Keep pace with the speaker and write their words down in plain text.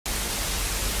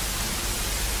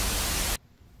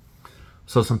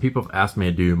So some people have asked me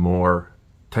to do more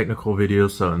technical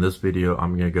videos, so in this video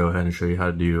I'm going to go ahead and show you how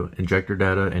to do injector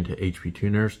data into HP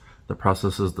tuners. The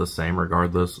process is the same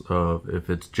regardless of if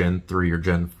it's Gen 3 or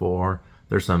Gen 4.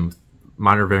 There's some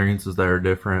minor variances that are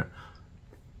different,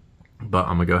 but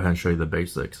I'm going to go ahead and show you the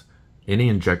basics. Any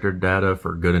injector data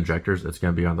for good injectors, it's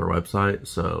going to be on their website,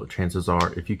 so chances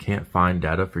are if you can't find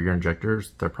data for your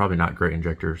injectors, they're probably not great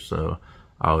injectors, so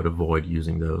I would avoid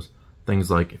using those.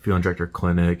 Things like Fuel Injector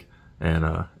Clinic and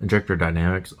Injector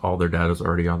Dynamics, all their data is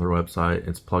already on their website.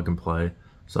 It's plug and play.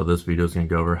 So this video is going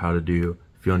to go over how to do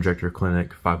Fuel Injector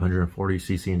Clinic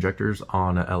 540cc injectors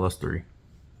on a LS3.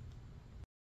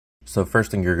 So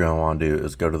first thing you're going to want to do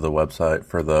is go to the website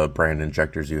for the brand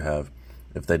injectors you have.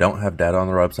 If they don't have data on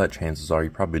their website, chances are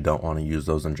you probably don't want to use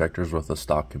those injectors with a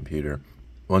stock computer.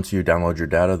 Once you download your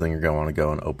data, then you're going to want to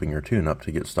go and open your tune-up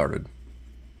to get started.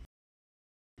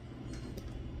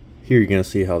 Here you're going to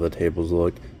see how the tables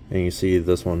look, and you see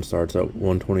this one starts at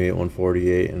 128,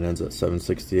 148 and ends at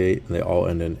 768, and they all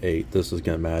end in 8. This is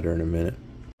going to matter in a minute.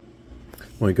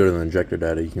 When you go to the injector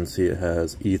data, you can see it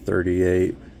has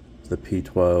E38, the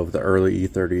P12, the early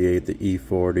E38, the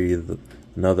E40,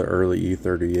 another early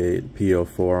E38,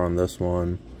 P04 on this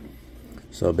one.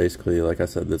 So basically, like I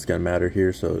said, that's going to matter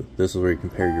here. So this is where you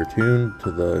compare your tune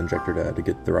to the injector data to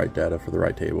get the right data for the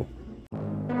right table.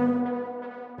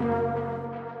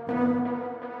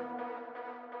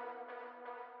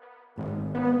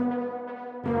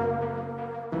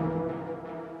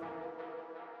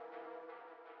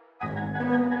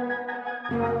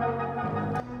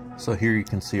 So here you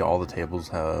can see all the tables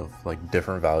have like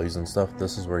different values and stuff.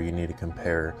 This is where you need to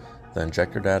compare the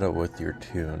injector data with your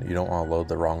tune. You don't want to load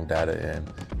the wrong data in,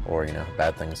 or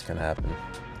bad things can happen.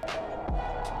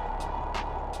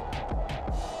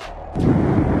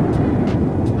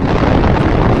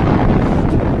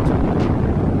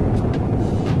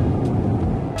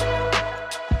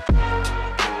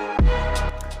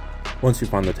 Once you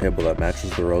find the table that matches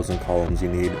the rows and columns you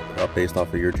need based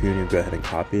off of your tune, you go ahead and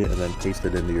copy it and then paste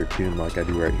it into your tune like I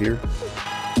do right here.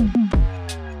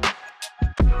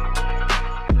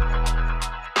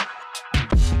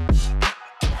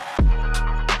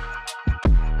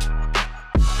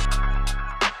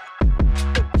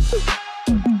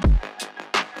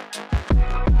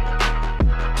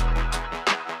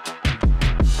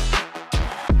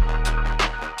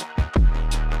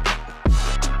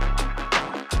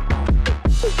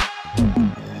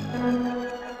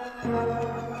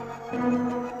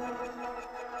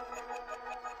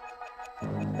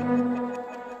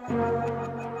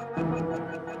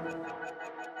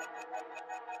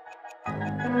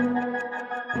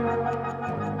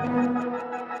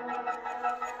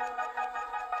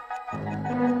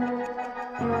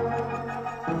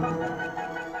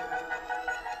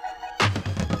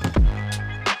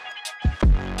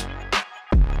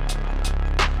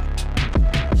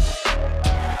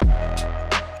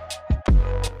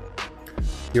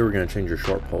 Here we're going to change your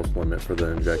short pulse limit for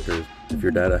the injectors. If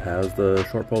your data has the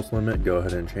short pulse limit, go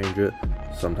ahead and change it.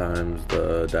 Sometimes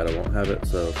the data won't have it,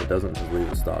 so if it doesn't, just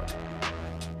leave it stock.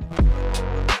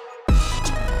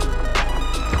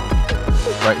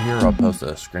 Right here I'll post a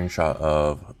screenshot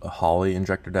of a Holley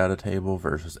injector data table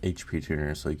versus HP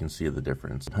tuners so you can see the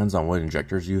difference. Depends on what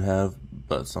injectors you have,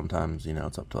 but sometimes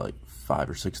it's up to like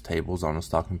 5 or 6 tables on a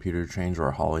stock computer to change, or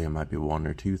a Holley it might be 1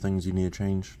 or 2 things you need to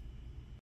change.